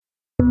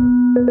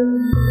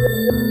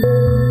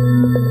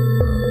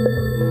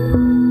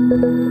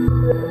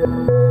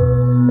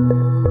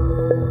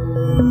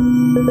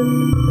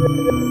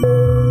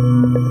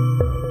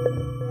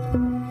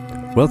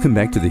Welcome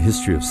back to the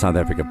History of South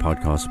Africa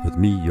podcast with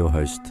me, your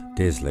host,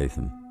 Des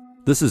Latham.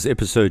 This is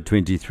episode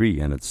 23,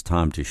 and it's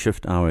time to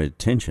shift our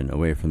attention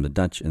away from the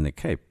Dutch in the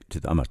Cape to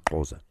the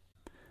amaXhosa.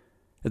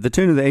 At the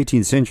turn of the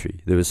 18th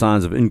century, there were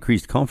signs of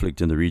increased conflict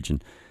in the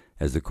region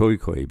as the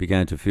Khoekhoe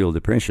began to feel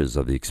the pressures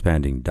of the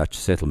expanding Dutch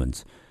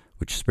settlements,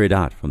 which spread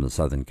out from the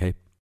southern Cape.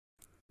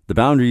 The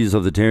boundaries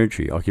of the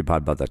territory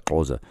occupied by the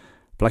Xhosa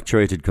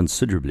fluctuated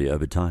considerably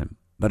over time,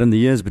 but in the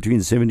years between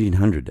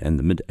 1700 and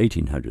the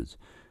mid-1800s,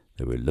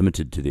 they were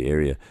limited to the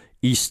area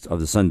east of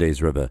the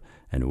Sundays River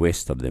and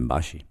west of the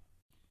Mbashe.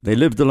 They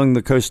lived along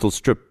the coastal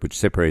strip which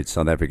separates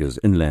South Africa's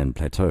inland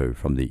plateau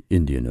from the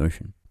Indian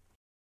Ocean.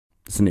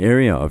 It's an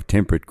area of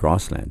temperate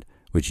grassland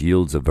which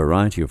yields a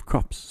variety of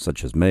crops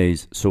such as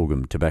maize,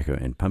 sorghum, tobacco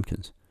and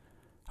pumpkins.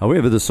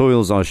 However, the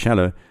soils are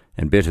shallow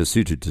and better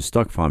suited to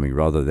stock farming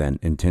rather than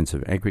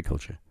intensive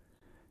agriculture.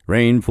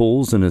 Rain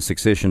falls in a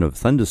succession of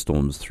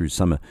thunderstorms through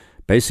summer,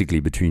 basically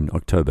between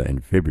October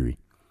and February.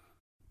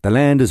 The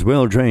land is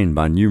well drained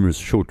by numerous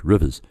short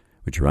rivers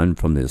which run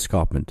from the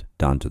escarpment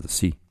down to the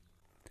sea.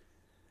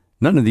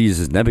 None of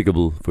these is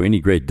navigable for any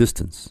great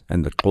distance,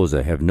 and the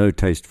Xhosa have no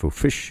taste for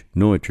fish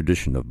nor a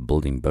tradition of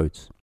building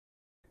boats.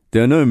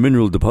 There are no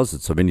mineral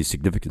deposits of any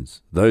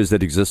significance. Those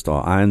that exist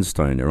are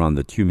ironstone around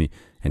the Tyhume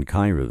and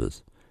Kei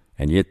Rivers,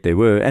 and yet they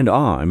were and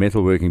are a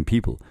metalworking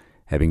people,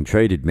 having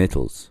traded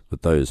metals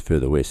with those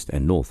further west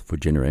and north for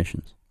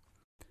generations.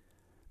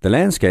 The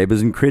landscape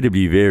is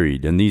incredibly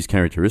varied, and these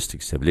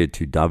characteristics have led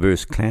to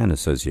diverse clan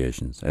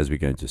associations, as we're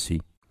going to see.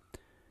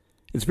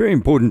 It's very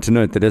important to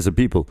note that as a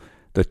people,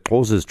 the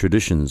Xhosa's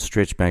traditions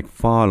stretch back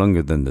far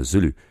longer than the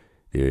Zulu,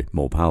 their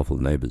more powerful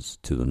neighbours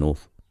to the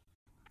north.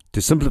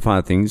 To simplify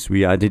things,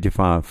 we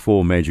identify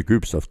four major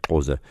groups of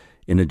Xhosa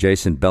in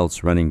adjacent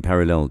belts running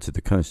parallel to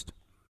the coast.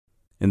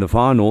 In the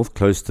far north,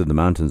 close to the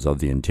mountains of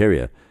the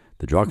interior,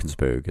 the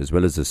Drakensburg, as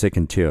well as the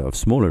second tier of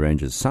smaller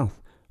ranges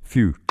south,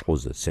 few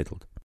Xhosa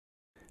settled.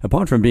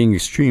 Apart from being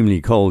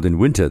extremely cold in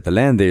winter, the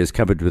land there is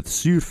covered with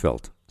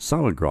zuurveld,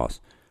 sour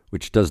grass,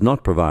 which does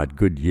not provide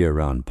good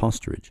year-round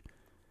pasturage.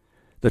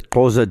 The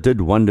Xhosa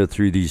did wander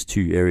through these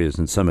two areas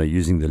in summer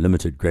using the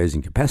limited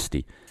grazing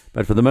capacity,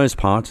 but for the most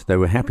part they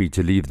were happy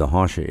to leave the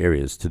harsher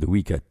areas to the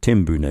weaker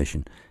Tembu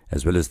nation,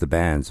 as well as the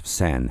bands of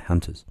sand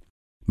hunters.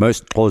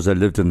 Most Xhosa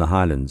lived in the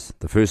highlands,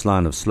 the first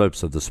line of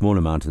slopes of the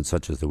smaller mountains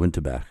such as the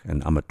Winterbach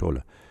and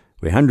amaXhosa,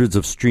 where hundreds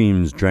of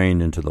streams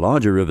drain into the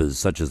larger rivers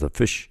such as the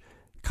Fish,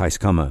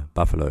 Keiskamma,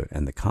 Buffalo,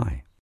 and the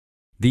Kei.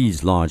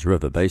 These large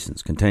river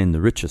basins contain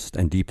the richest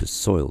and deepest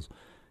soils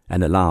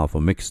and allow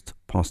for mixed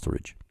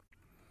pasturage.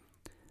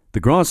 The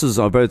grasses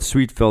are both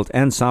sweetveld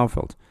and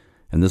sourveld,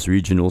 and this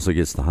region also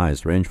gets the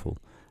highest rainfall,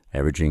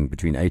 averaging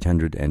between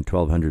 800 and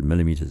 1200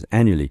 millimeters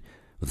annually,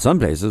 with some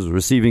places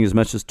receiving as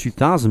much as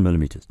 2000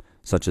 millimeters,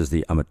 such as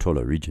the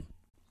amaXhosa region.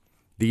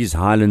 These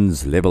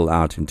highlands level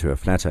out into a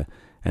flatter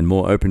and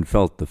more open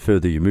veld the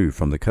further you move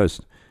from the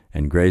coast,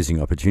 and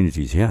grazing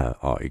opportunities here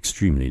are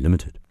extremely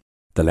limited.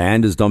 The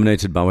land is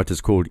dominated by what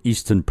is called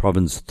Eastern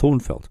Province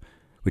Thornveld,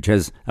 which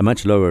has a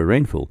much lower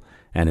rainfall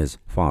and has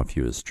far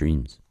fewer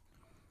streams.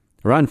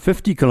 Around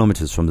 50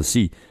 kilometers from the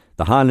sea,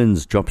 the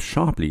highlands drop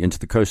sharply into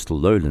the coastal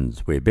lowlands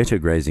where better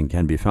grazing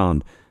can be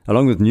found,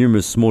 along with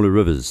numerous smaller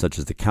rivers such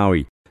as the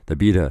Khoekhoe, the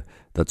Bida,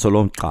 the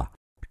Tsolomqa,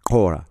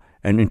 Khora,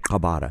 and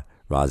Nkabara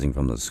rising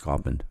from the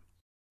escarpment.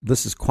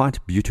 This is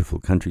quite beautiful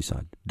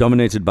countryside,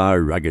 dominated by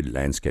a rugged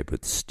landscape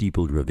with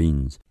steepled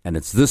ravines, and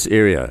it's this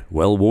area,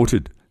 well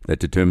watered, that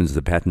determines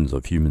the patterns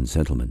of human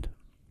settlement.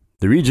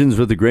 The regions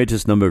with the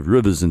greatest number of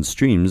rivers and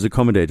streams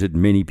accommodated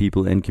many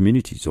people and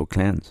communities or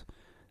clans.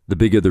 The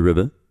bigger the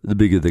river, the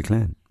bigger the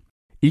clan.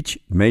 Each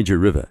major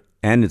river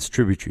and its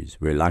tributaries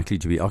were likely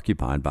to be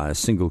occupied by a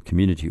single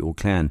community or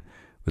clan,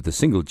 with a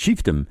single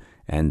chiefdom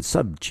and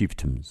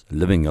sub-chiefdoms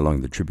living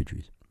along the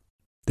tributaries.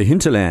 The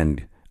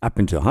hinterland, up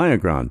into higher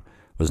ground,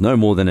 was no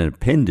more than an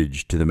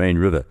appendage to the main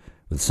river,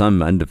 with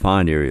some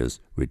undefined areas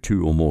where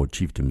two or more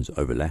chiefdoms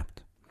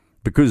overlapped.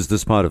 Because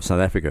this part of South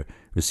Africa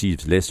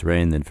receives less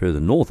rain than further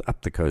north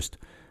up the coast,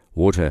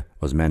 water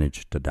was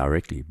managed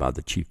directly by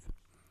the chief.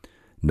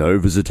 No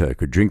visitor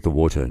could drink the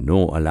water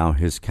nor allow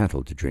his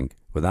cattle to drink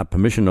without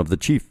permission of the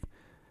chief.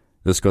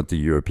 This got the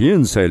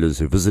European sailors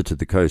who visited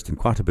the coast in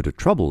quite a bit of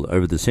trouble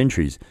over the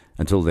centuries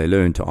until they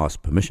learned to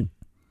ask permission.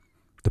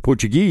 The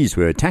Portuguese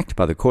were attacked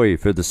by the Khoi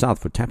further south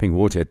for tapping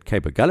water at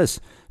Cape Agulhas,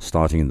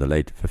 starting in the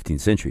late 15th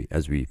century,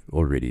 as we've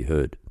already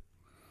heard.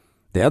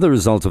 The other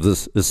result of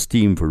this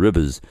esteem for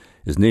rivers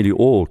is nearly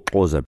all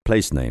Xhosa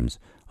place names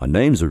are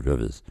names of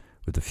rivers,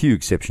 with a few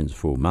exceptions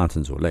for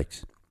mountains or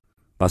lakes.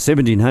 By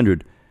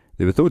 1700,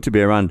 there were thought to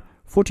be around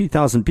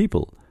 40,000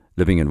 people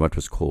living in what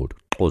was called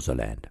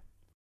Xhosaland.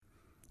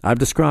 I've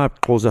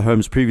described Xhosa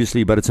homes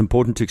previously, but it's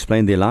important to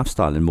explain their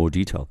lifestyle in more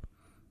detail.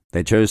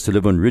 They chose to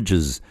live on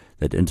ridges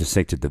that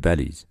intersected the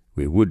valleys,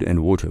 where wood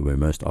and water were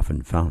most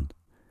often found.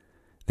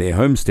 Their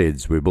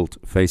homesteads were built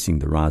facing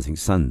the rising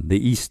sun,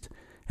 the east,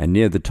 and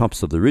near the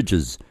tops of the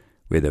ridges,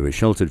 where they were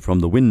sheltered from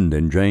the wind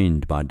and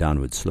drained by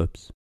downward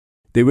slopes.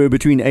 There were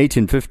between 8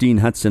 and 15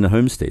 huts in a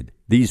homestead.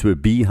 These were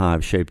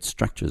beehive-shaped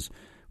structures,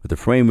 with a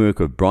framework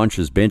of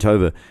branches bent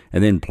over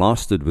and then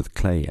plastered with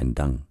clay and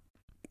dung.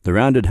 The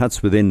rounded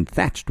huts were then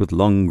thatched with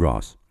long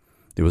grass.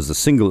 There was a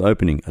single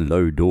opening, a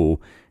low door,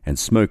 and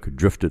smoke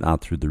drifted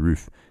out through the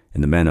roof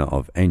in the manner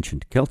of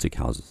ancient Celtic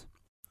houses.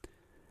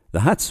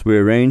 The huts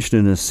were arranged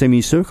in a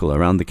semicircle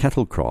around the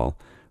cattle kraal,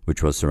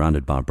 which was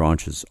surrounded by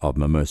branches of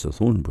mimosa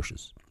thorn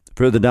bushes.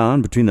 Further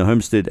down, between the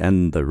homestead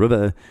and the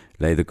river,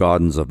 lay the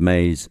gardens of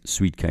maize,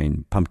 sweet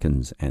cane,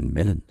 pumpkins, and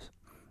melons.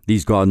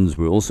 These gardens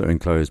were also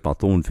enclosed by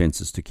thorn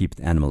fences to keep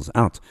the animals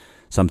out,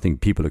 something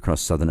people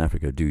across southern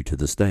Africa do to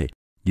this day,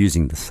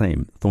 using the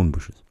same thorn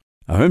bushes.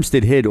 A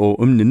homestead head, or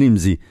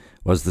umninimzi,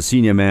 was the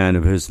senior man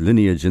of his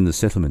lineage in the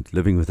settlement,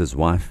 living with his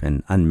wife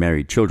and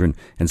unmarried children,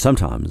 and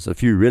sometimes a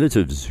few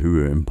relatives who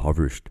were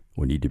impoverished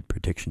or needed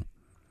protection.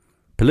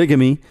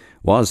 Polygamy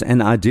was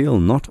an ideal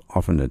not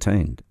often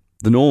attained.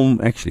 The norm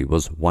actually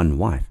was one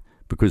wife,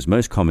 because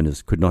most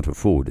commoners could not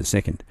afford a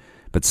second,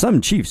 but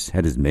some chiefs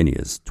had as many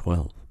as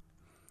 12.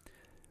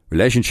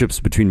 Relationships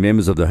between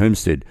members of the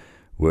homestead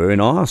were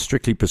and are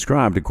strictly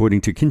prescribed according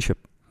to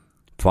kinship.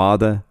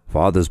 Father,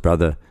 father's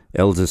brother,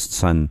 eldest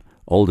son,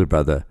 older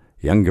brother,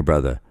 younger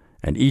brother,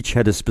 and each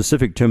had a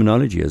specific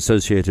terminology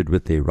associated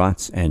with their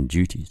rights and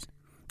duties.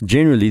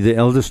 Generally, the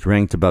eldest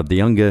ranked above the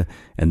younger,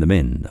 and the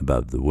men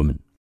above the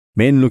women.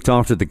 Men looked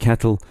after the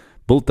cattle,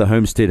 built the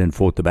homestead, and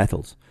fought the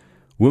battles.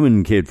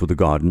 Women cared for the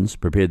gardens,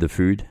 prepared the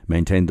food,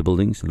 maintained the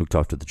buildings, and looked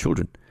after the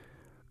children.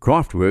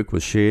 Craft work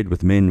was shared,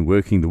 with men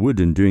working the wood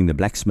and doing the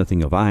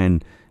blacksmithing of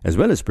iron, as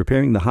well as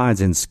preparing the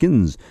hides and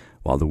skins,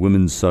 while the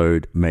women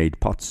sewed, made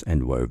pots,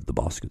 and wove the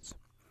baskets.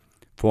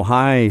 For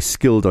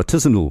high-skilled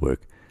artisanal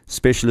work,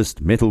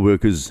 specialist metal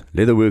workers,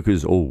 leather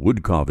workers, or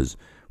wood carvers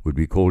would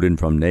be called in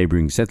from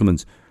neighbouring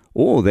settlements,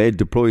 or they'd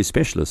deploy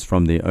specialists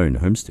from their own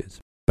homesteads.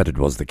 But it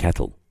was the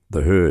cattle,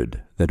 the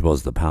herd, that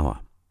was the power.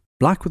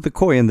 Like with the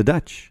Khoi and the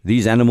Dutch,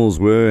 these animals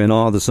were and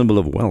are the symbol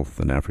of wealth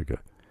in Africa.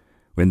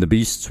 When the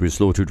beasts were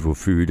slaughtered for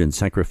food and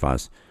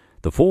sacrifice,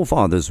 the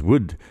forefathers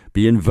would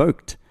be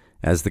invoked.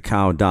 As the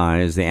cow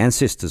dies, the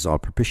ancestors are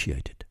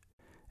propitiated.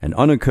 An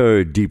honor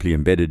code deeply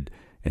embedded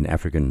in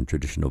African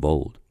tradition of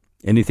old.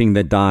 Anything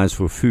that dies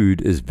for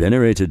food is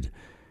venerated.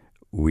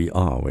 We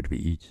are what we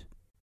eat.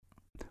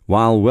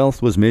 While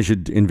wealth was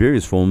measured in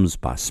various forms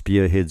by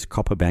spearheads,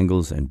 copper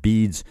bangles, and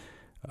beads,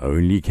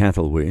 only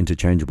cattle were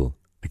interchangeable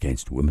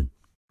against women.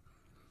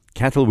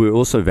 Cattle were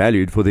also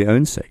valued for their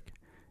own sake.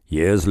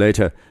 Years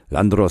later,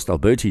 Landrost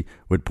Alberti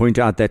would point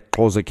out that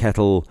Xhosa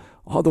cattle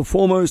are the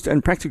foremost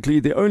and practically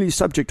the only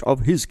subject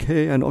of his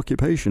care and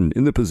occupation,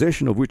 in the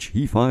possession of which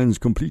he finds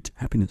complete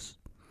happiness.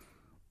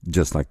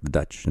 Just like the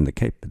Dutch in the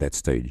Cape at that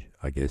stage,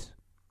 I guess.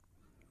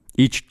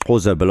 Each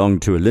Xhosa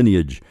belonged to a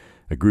lineage,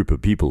 a group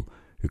of people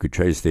who could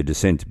trace their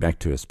descent back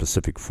to a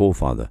specific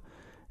forefather,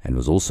 and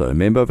was also a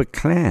member of a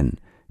clan,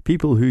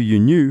 people who you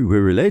knew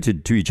were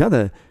related to each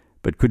other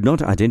but could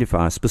not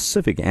identify a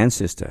specific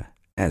ancestor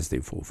as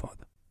their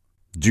forefather.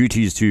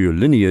 Duties to your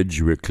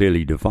lineage were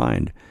clearly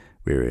defined,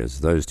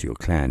 whereas those to your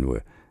clan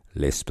were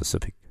less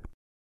specific.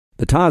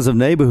 The ties of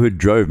neighborhood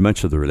drove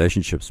much of the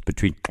relationships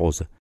between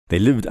Xhosa. They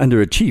lived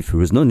under a chief who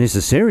was not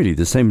necessarily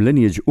the same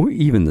lineage or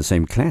even the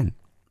same clan.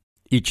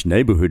 Each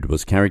neighborhood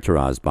was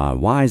characterized by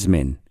wise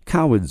men,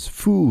 cowards,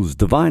 fools,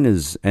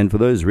 diviners, and for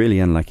those really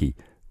unlucky,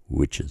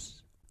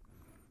 witches.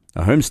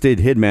 A homestead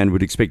headman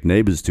would expect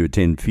neighbors to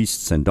attend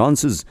feasts and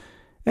dances,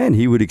 and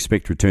he would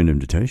expect return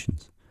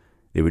invitations.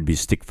 There would be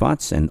stick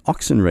fights and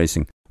oxen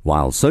racing,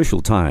 while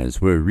social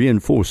ties were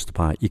reinforced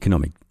by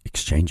economic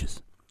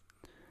exchanges.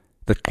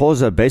 The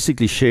Xhosa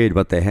basically shared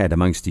what they had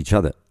amongst each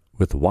other,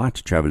 with white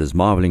travellers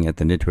marvelling at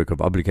the network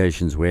of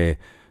obligations where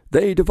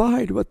they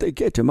divide what they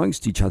get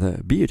amongst each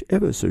other, be it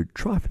ever so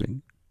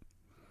trifling.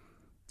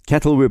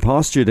 Cattle were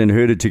pastured and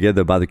herded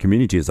together by the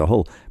community as a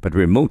whole, but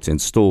were milked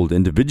and stalled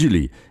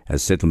individually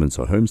as settlements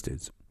or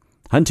homesteads.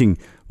 Hunting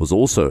was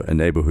also a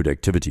neighbourhood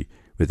activity,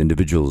 with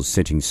individuals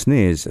setting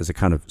snares as a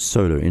kind of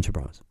solo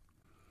enterprise.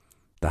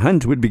 The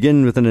hunt would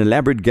begin with an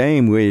elaborate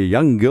game where a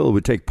young girl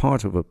would take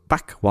part of a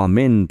buck while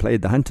men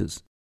played the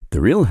hunters.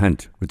 The real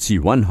hunt would see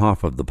one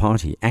half of the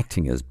party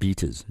acting as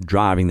beaters,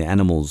 driving the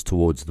animals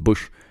towards the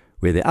bush,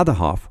 where the other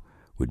half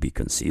would be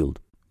concealed.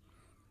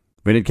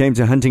 When it came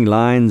to hunting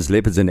lions,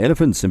 leopards, and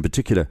elephants in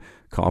particular,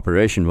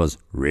 cooperation was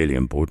really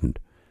important.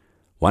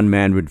 One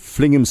man would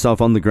fling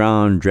himself on the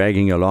ground,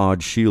 dragging a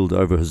large shield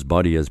over his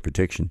body as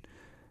protection.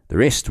 The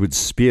rest would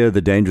spear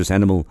the dangerous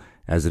animal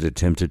as it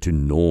attempted to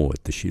gnaw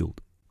at the shield.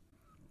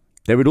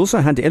 They would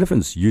also hunt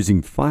elephants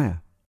using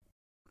fire.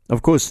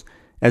 Of course,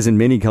 as in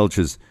many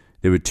cultures,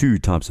 there were two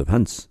types of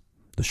hunts.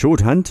 The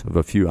short hunt of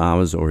a few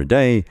hours or a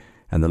day,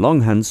 and the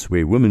long hunts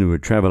where women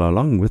would travel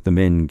along with the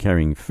men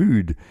carrying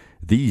food.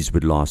 These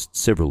would last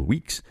several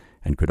weeks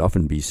and could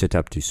often be set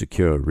up to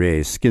secure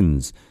rare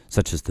skins,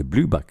 such as the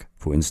bluebuck,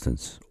 for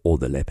instance, or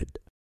the leopard.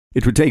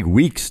 It would take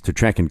weeks to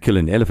track and kill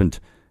an elephant,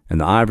 and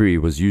the ivory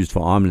was used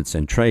for armlets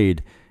and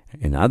trade.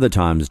 In other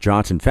times,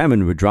 drought and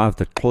famine would drive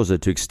the Xhosa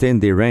to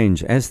extend their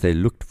range as they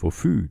looked for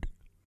food.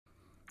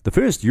 The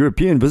first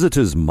European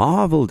visitors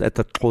marveled at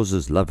the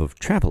Xhosa's love of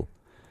travel.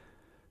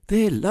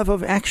 "Their love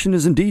of action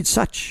is indeed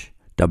such,"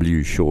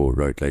 W. Shaw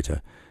wrote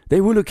later. "They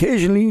will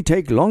occasionally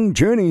take long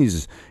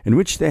journeys in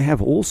which they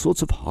have all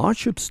sorts of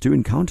hardships to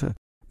encounter,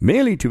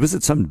 merely to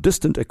visit some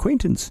distant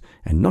acquaintance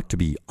and not to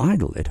be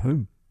idle at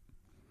home."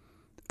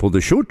 For the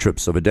short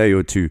trips of a day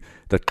or two,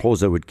 the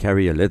Xhosa would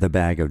carry a leather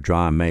bag of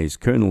dry maize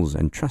kernels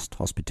and trust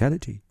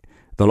hospitality.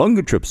 The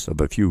longer trips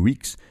of a few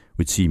weeks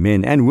would see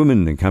men and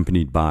women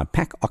accompanied by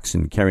pack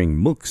oxen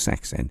carrying milk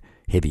sacks and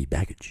heavy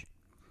baggage.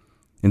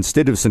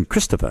 Instead of St.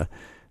 Christopher,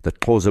 the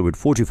Xhosa would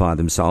fortify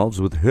themselves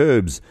with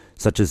herbs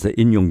such as the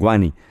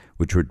inyongwani,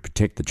 which would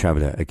protect the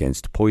traveller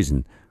against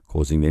poison,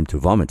 causing them to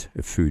vomit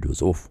if food was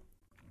off.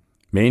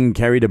 Men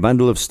carried a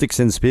bundle of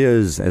sticks and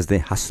spears as they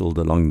hustled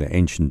along the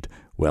ancient,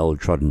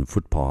 well-trodden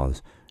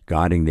footpaths,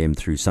 guiding them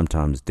through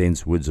sometimes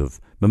dense woods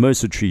of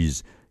mimosa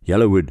trees,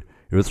 yellowwood,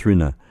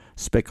 erythrina,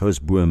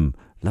 spekhousboom,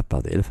 loved by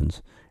the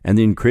elephants, and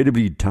the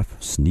incredibly tough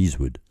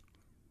sneezewood.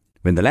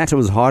 When the latter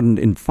was hardened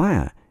in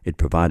fire, it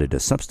provided a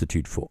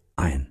substitute for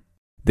iron.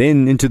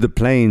 Then into the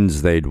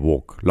plains they'd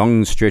walk,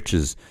 long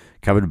stretches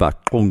covered by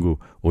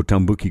kongo or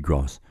tambuki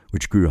grass,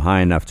 which grew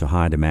high enough to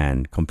hide a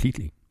man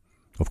completely.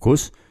 Of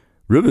course,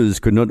 rivers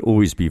could not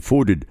always be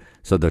forded,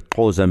 so the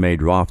Xhosa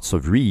made rafts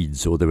of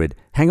reeds, or they would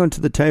hang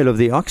onto the tail of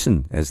the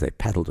oxen as they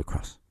paddled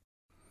across.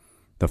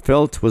 The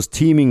veld was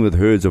teeming with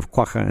herds of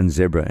quagga and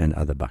zebra and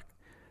other buck.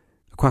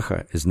 The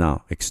quagga is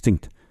now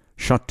extinct,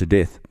 shot to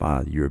death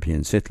by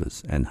European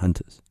settlers and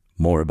hunters.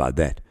 More about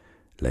that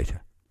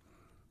later.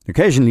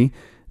 Occasionally,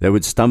 they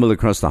would stumble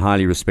across the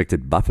highly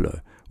respected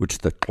buffalo, which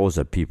the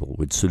Xhosa people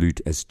would salute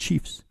as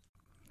chiefs.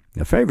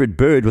 Their favorite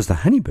bird was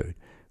the honeybird,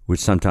 which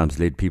sometimes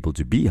led people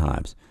to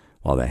beehives,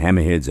 while the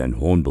hammerheads and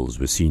hornbills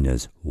were seen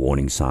as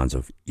warning signs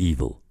of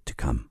evil to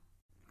come.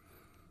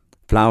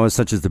 Flowers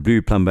such as the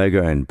blue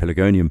plumbago and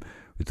pelargonium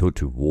were thought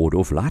to ward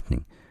off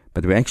lightning,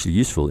 but were actually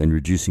useful in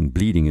reducing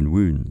bleeding and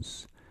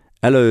wounds.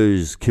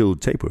 Aloes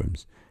killed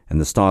tapeworms,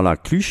 and the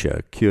starlight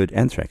clusia cured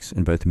anthrax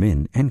in both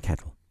men and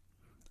cattle.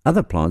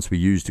 Other plants were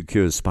used to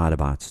cure spider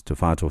bites to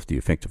fight off the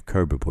effect of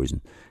cobra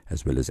poison,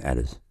 as well as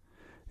adders.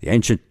 The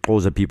ancient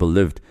Xhosa people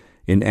lived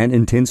in an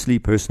intensely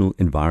personal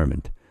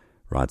environment,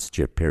 writes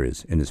Jeff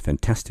Perez in his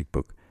fantastic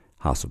book,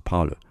 House of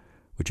Paulo,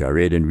 which I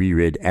read and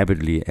reread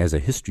avidly as a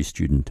history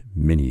student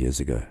many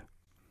years ago.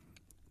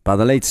 By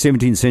the late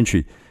 17th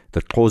century,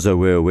 the Xhosa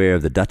were aware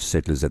of the Dutch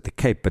settlers at the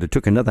Cape, but it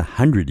took another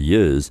 100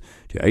 years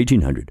to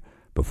 1800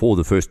 before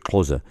the first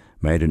Xhosa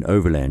made an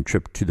overland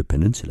trip to the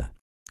peninsula.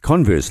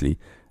 Conversely,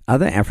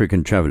 other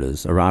African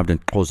travellers arrived in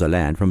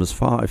Xhosaland from as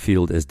far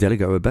afield as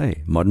Delagoa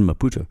Bay, modern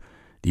Maputo.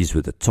 These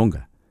were the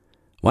Tsonga.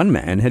 One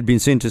man had been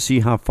sent to see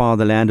how far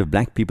the land of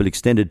black people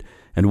extended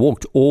and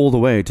walked all the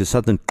way to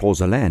southern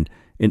Xhosaland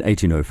in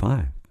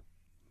 1805.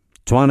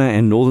 Tswana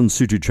and northern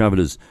Sotho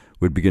travellers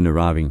would begin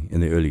arriving in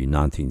the early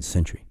 19th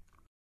century.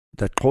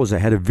 The Xhosa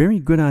had a very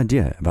good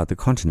idea about the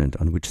continent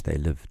on which they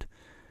lived,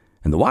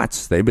 and the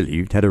whites, they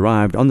believed, had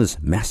arrived on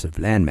this massive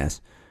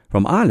landmass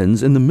from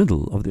islands in the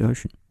middle of the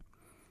ocean.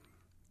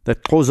 The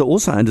Xhosa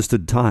also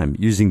understood time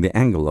using the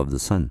angle of the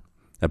sun.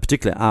 A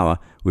particular hour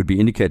would be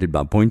indicated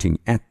by pointing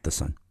at the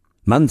sun.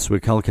 Months were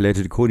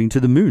calculated according to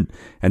the moon,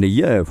 and a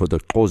year for the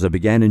Xhosa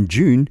began in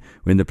June,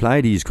 when the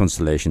Pleiades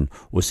constellation,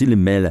 or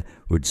Silimela,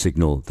 would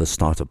signal the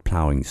start of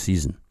ploughing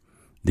season.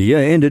 The year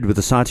ended with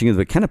the sighting of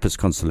the Canopus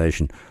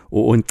constellation,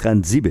 or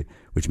Onkanzibe,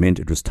 which meant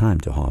it was time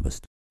to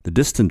harvest. The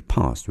distant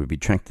past would be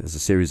tracked as a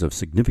series of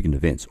significant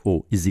events,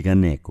 or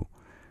iziganeko.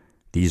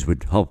 These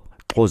would help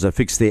Xhosa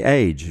fix their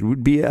age. It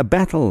would be a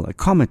battle, a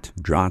comet,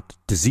 drought,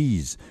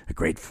 disease, a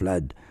great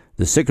flood,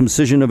 the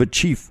circumcision of a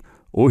chief,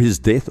 or his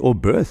death or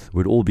birth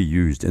would all be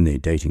used in their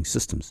dating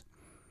systems.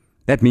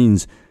 That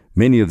means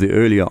many of the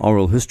earlier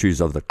oral histories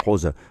of the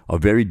Xhosa are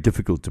very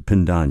difficult to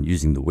pin down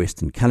using the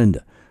Western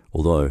calendar,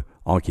 although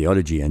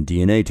archaeology and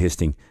DNA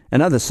testing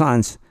and other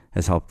science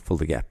has helped fill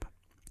the gap.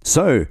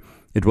 So,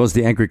 it was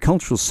the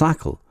agricultural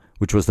cycle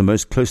which was the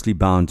most closely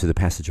bound to the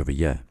passage of a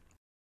year.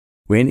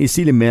 When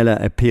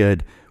Isilimela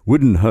appeared,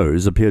 wooden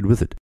hoes appeared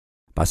with it.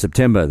 By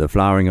September, the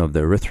flowering of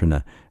the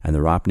erythrina and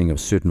the ripening of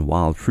certain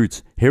wild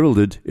fruits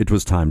heralded it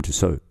was time to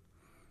sow.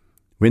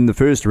 When the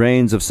first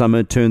rains of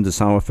summer turned the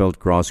sourveld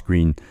grass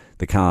green,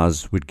 the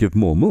cows would give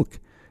more milk,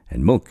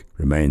 and milk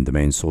remained the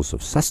main source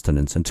of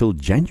sustenance until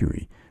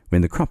January,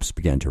 when the crops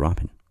began to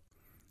ripen.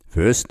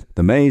 First,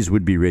 the maize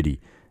would be ready,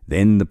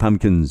 then the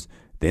pumpkins,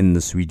 then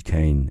the sweet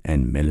cane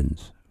and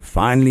melons.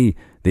 Finally,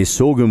 their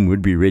sorghum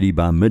would be ready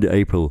by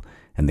mid-April,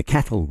 and the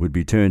cattle would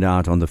be turned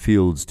out on the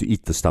fields to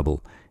eat the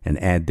stubble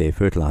and add their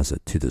fertilizer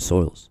to the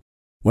soils.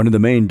 One of the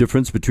main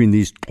differences between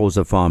these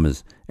Xhosa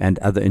farmers and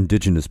other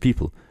indigenous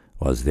people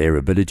was their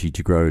ability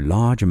to grow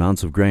large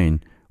amounts of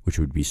grain, which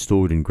would be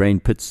stored in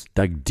grain pits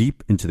dug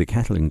deep into the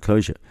cattle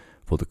enclosure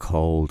for the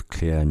cold,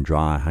 clear and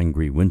dry,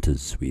 hungry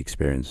winters we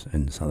experience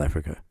in South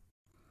Africa.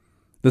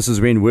 This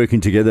is when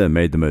working together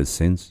made the most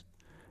sense.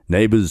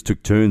 Neighbours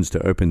took turns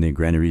to open their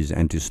granaries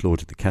and to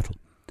slaughter the cattle.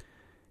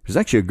 It was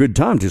actually a good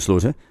time to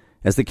slaughter,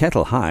 as the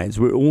cattle hides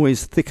were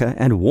always thicker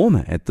and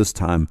warmer at this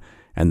time,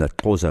 and the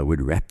Xhosa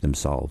would wrap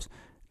themselves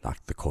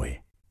like the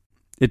koi.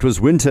 It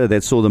was winter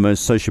that saw the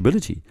most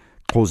sociability.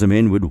 Xhosa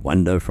men would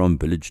wander from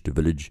village to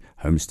village,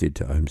 homestead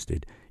to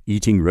homestead,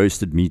 eating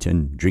roasted meat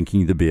and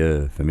drinking the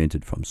beer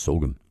fermented from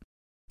sorghum.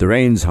 The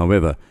rains,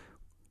 however,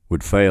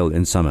 would fail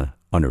in summer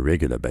on a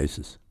regular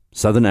basis.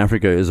 Southern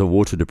Africa is a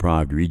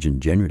water-deprived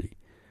region generally.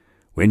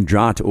 When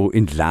drought or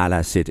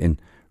indlala set in,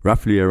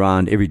 roughly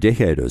around every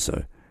decade or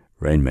so,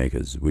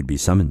 rainmakers would be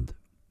summoned.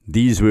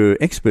 These were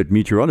expert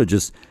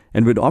meteorologists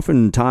and would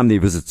often time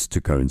their visits to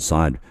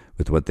coincide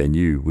with what they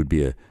knew would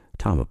be a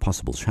time of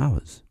possible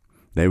showers.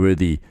 They were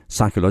the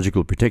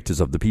psychological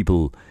protectors of the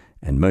people,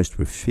 and most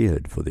were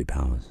feared for their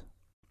powers.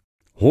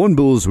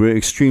 Hornbills were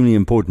extremely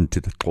important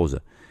to the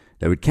Xhosa.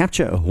 They would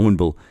capture a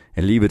hornbill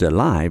and leave it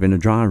alive in a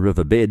dry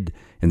river bed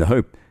in the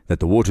hope that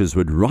the waters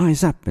would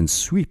rise up and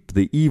sweep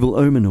the evil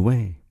omen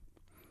away.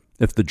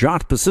 If the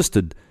drought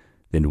persisted,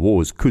 then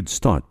wars could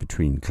start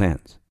between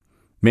clans.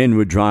 Men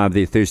would drive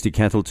their thirsty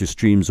cattle to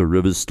streams or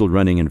rivers still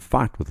running and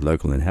fight with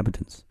local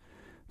inhabitants.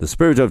 The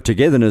spirit of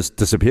togetherness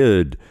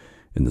disappeared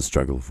in the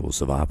struggle for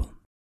survival.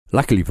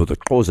 Luckily for the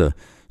Xhosa,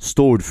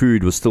 stored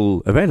food was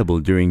still available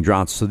during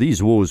droughts, so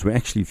these wars were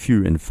actually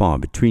few and far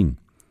between.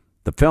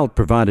 The veld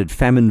provided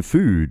famine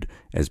food,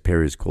 as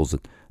Perez calls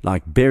it,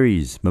 like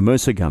berries,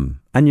 mimosa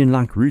gum,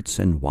 onion-like roots,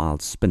 and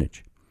wild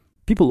spinach.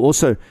 People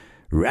also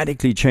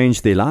radically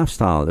changed their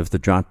lifestyle if the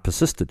drought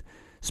persisted,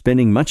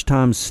 spending much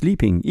time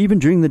sleeping, even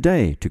during the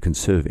day, to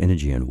conserve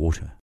energy and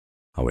water.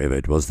 However,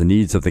 it was the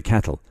needs of the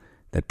cattle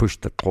that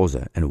pushed the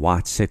Xhosa and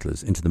white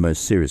settlers into the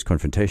most serious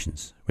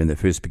confrontations when they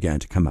first began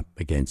to come up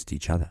against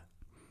each other.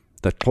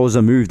 The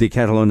Xhosa moved their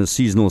cattle on a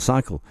seasonal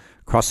cycle,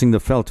 crossing the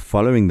veld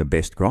following the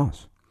best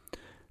grass.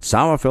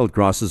 Sour veld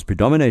grasses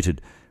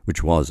predominated,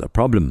 which was a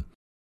problem.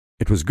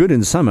 It was good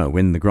in summer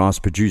when the grass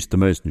produced the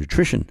most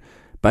nutrition,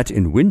 but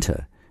in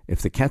winter,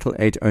 if the cattle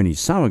ate only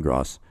sour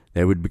grass,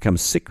 they would become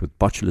sick with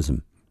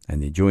botulism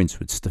and their joints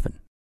would stiffen.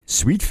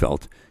 Sweet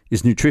veld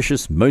is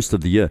nutritious most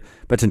of the year,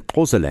 but in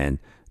Xhosaland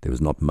there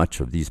was not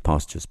much of these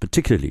pastures,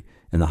 particularly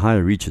in the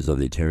higher reaches of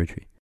their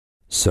territory.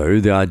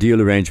 So the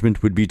ideal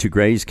arrangement would be to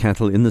graze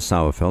cattle in the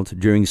sour veld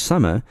during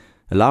summer,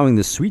 allowing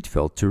the sweet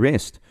veld to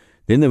rest.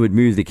 Then they would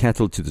move the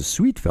cattle to the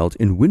sweet veld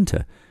in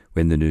winter,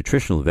 when the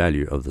nutritional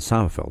value of the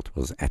sour veld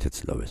was at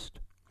its lowest.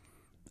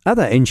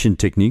 Other ancient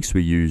techniques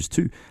were used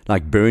too,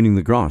 like burning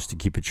the grass to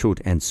keep it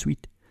short and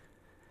sweet.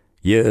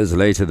 Years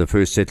later, the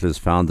first settlers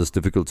found this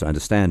difficult to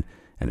understand,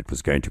 and it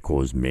was going to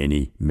cause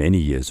many, many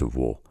years of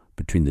war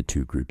between the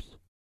two groups.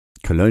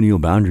 Colonial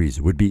boundaries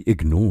would be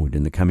ignored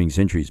in the coming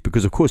centuries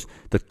because, of course,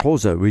 the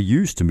Xhosa were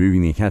used to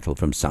moving their cattle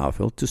from sour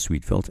veld to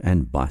sweet veld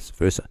and vice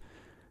versa.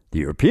 The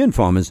European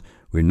farmers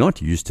were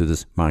not used to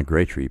this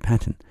migratory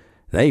pattern.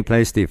 They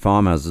placed their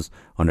farmhouses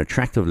on a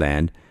tract of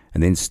land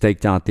and then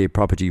staked out their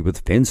property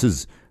with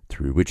fences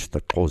through which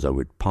the Xhosa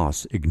would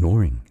pass,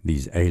 ignoring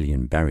these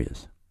alien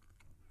barriers.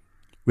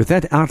 With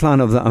that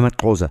outline of the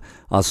amaXhosa,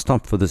 I'll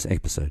stop for this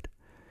episode.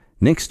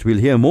 Next, we'll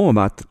hear more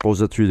about the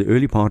Xhosa through the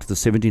early part of the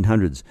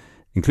 1700s,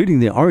 including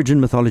their origin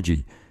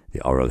mythology,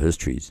 the oral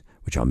histories,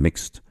 which are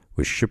mixed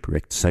with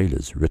shipwrecked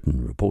sailors'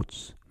 written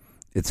reports.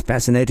 It's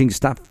fascinating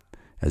stuff,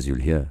 as you'll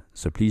hear,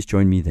 so please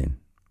join me then.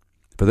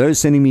 For those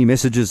sending me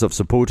messages of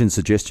support and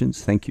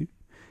suggestions, thank you.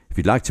 If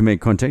you'd like to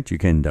make contact, you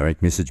can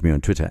direct message me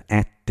on Twitter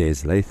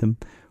 @DesLatham,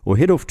 or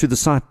head off to the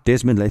site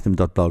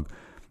desmondlatham.blog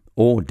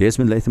or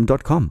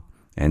desmondlatham.com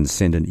and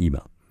send an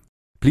email.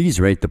 Please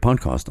rate the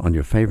podcast on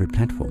your favorite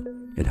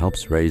platform. It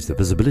helps raise the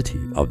visibility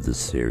of this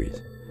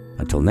series.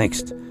 Until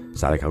next,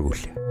 Sala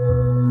kakuhle.